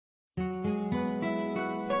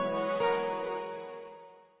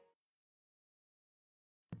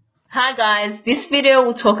Hi guys, this video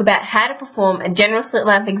will talk about how to perform a general slit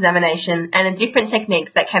lamp examination and the different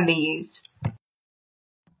techniques that can be used.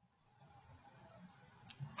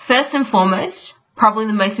 First and foremost, probably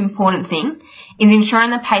the most important thing, is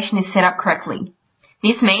ensuring the patient is set up correctly.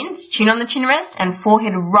 This means chin on the chin rest and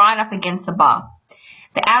forehead right up against the bar.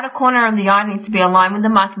 The outer corner of the eye needs to be aligned with the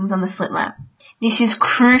markings on the slit lamp. This is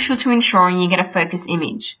crucial to ensuring you get a focused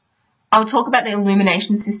image. I will talk about the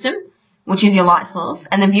illumination system, which is your light source,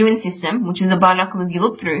 and the viewing system, which is the binoculars you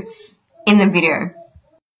look through, in the video.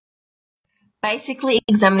 Basically,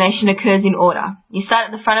 examination occurs in order. You start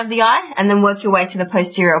at the front of the eye and then work your way to the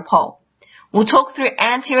posterior pole. We'll talk through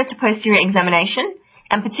anterior to posterior examination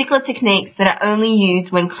and particular techniques that are only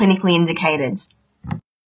used when clinically indicated.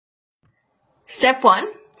 Step 1.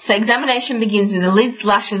 So examination begins with the lids,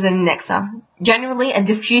 lashes and nexa. Generally, a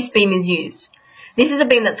diffuse beam is used. This is a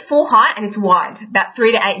beam that's full height and it's wide, about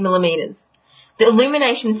 3 to 8 millimeters. The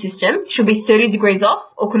illumination system should be 30 degrees off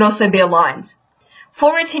or can also be aligned.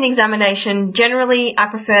 For routine examination, generally I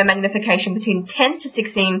prefer magnification between 10 to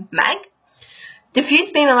 16 mag. Diffuse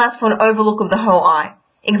beam allows for an overlook of the whole eye,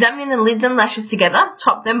 examining the lids and lashes together,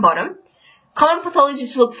 top then bottom. Common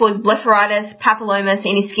pathologies to look for is blepharitis, papillomas,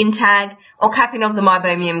 any skin tag, or capping of the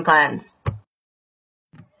meibomian glands.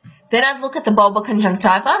 Then I'd look at the bulbar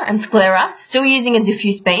conjunctiva and sclera, still using a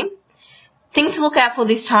diffuse beam. Things to look out for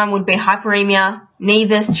this time would be hyperemia,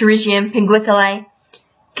 nevus, pterygium, pinguiculae.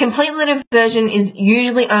 Complete lid aversion is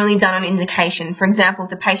usually only done on indication. For example,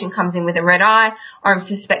 if the patient comes in with a red eye, or I'm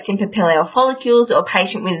suspecting papillae or follicles, or a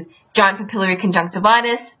patient with giant papillary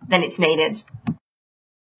conjunctivitis, then it's needed.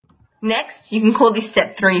 Next, you can call this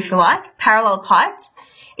step 3 if you like, parallel piped,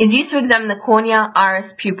 is used to examine the cornea,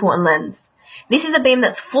 iris, pupil and lens. This is a beam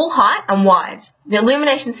that's full height and wide. The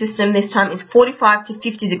illumination system this time is 45 to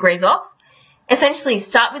 50 degrees off. Essentially,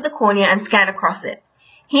 start with the cornea and scan across it.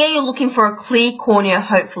 Here you're looking for a clear cornea,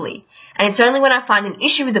 hopefully, and it's only when I find an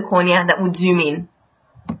issue with the cornea that would zoom in.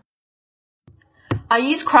 I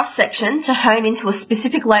use cross-section to hone into a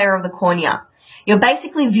specific layer of the cornea. You're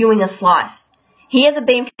basically viewing a slice. Here the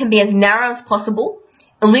beam can be as narrow as possible.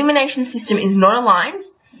 Illumination system is not aligned.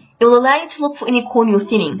 It will allow you to look for any corneal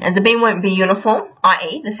thinning, as the beam won't be uniform,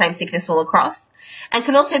 i.e. the same thickness all across, and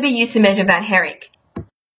can also be used to measure Van Herrick.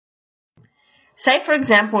 Say for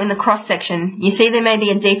example in the cross-section, you see there may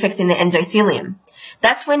be a defect in the endothelium.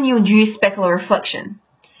 That's when you would use specular reflection.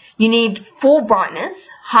 You need full brightness,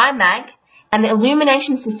 high mag, and the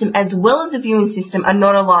illumination system as well as the viewing system are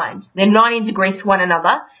not aligned. They're 90 degrees to one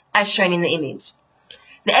another, as shown in the image.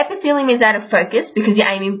 The epithelium is out of focus because you're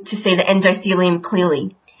aiming to see the endothelium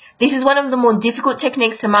clearly. This is one of the more difficult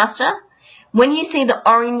techniques to master. When you see the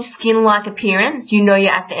orange skin-like appearance, you know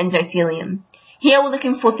you're at the endothelium. Here we're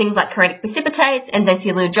looking for things like chorotic precipitates,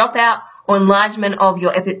 endothelial dropout, or enlargement of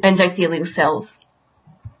your endothelial cells.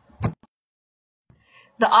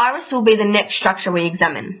 The iris will be the next structure we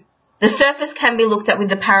examine. The surface can be looked at with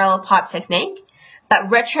the parallel pipe technique,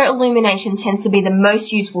 but retroillumination tends to be the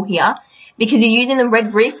most useful here because you're using the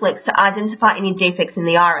red reflex to identify any defects in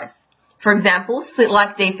the iris. For example,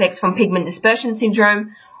 slit-like defects from pigment dispersion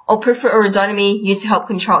syndrome or peripheral iridotomy used to help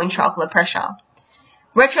control intraocular pressure.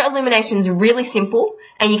 Retroillumination is really simple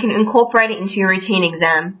and you can incorporate it into your routine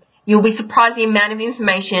exam. You'll be surprised the amount of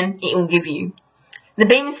information it will give you. The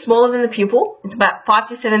beam is smaller than the pupil, it's about 5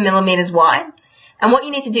 to 7 millimeters wide, and what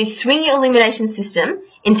you need to do is swing your illumination system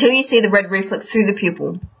until you see the red reflex through the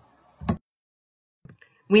pupil.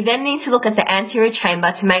 We then need to look at the anterior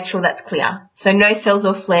chamber to make sure that's clear, so no cells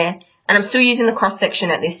or flare, and I'm still using the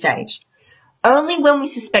cross-section at this stage. Only when we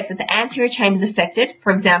suspect that the anterior chamber is affected,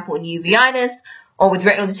 for example in uveitis or with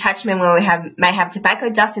retinal detachment where we may have tobacco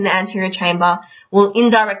dust in the anterior chamber, will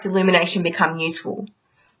indirect illumination become useful.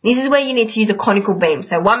 This is where you need to use a conical beam,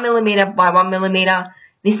 so 1 millimeter by 1 millimeter.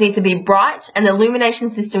 This needs to be bright and the illumination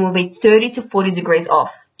system will be 30 to 40 degrees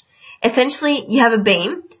off. Essentially, you have a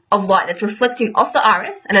beam of light that's reflecting off the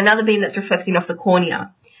iris and another beam that's reflecting off the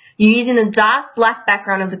cornea. You're using the dark black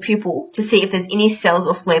background of the pupil to see if there's any cells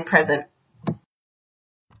or flare present.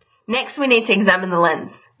 Next, we need to examine the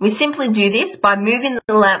lens. We simply do this by moving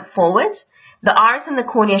the lamp forward. The iris and the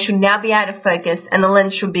cornea should now be out of focus and the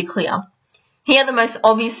lens should be clear. Here, the most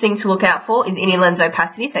obvious thing to look out for is any lens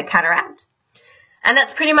opacity, so cataract. And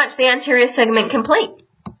that's pretty much the anterior segment complete.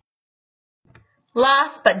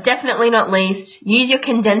 Last, but definitely not least, use your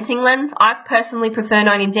condensing lens. I personally prefer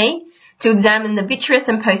 90D to examine the vitreous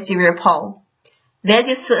and posterior pole. There's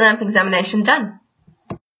your slit lamp examination done.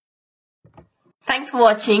 Thanks for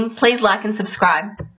watching. Please like and subscribe.